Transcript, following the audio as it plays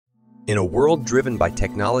In a world driven by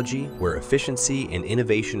technology where efficiency and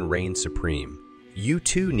innovation reign supreme, you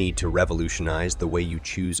too need to revolutionize the way you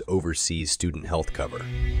choose overseas student health cover.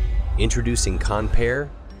 Introducing KONPARE,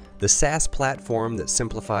 the SaaS platform that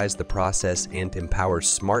simplifies the process and empowers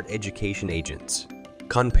smart education agents.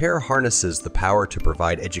 KONPARE harnesses the power to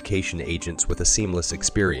provide education agents with a seamless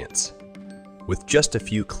experience. With just a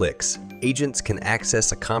few clicks, agents can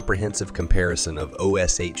access a comprehensive comparison of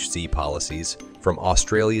OSHC policies from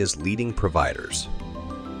Australia's leading providers.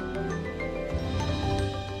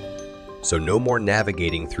 So no more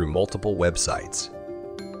navigating through multiple websites.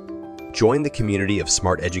 Join the community of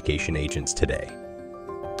smart education agents today.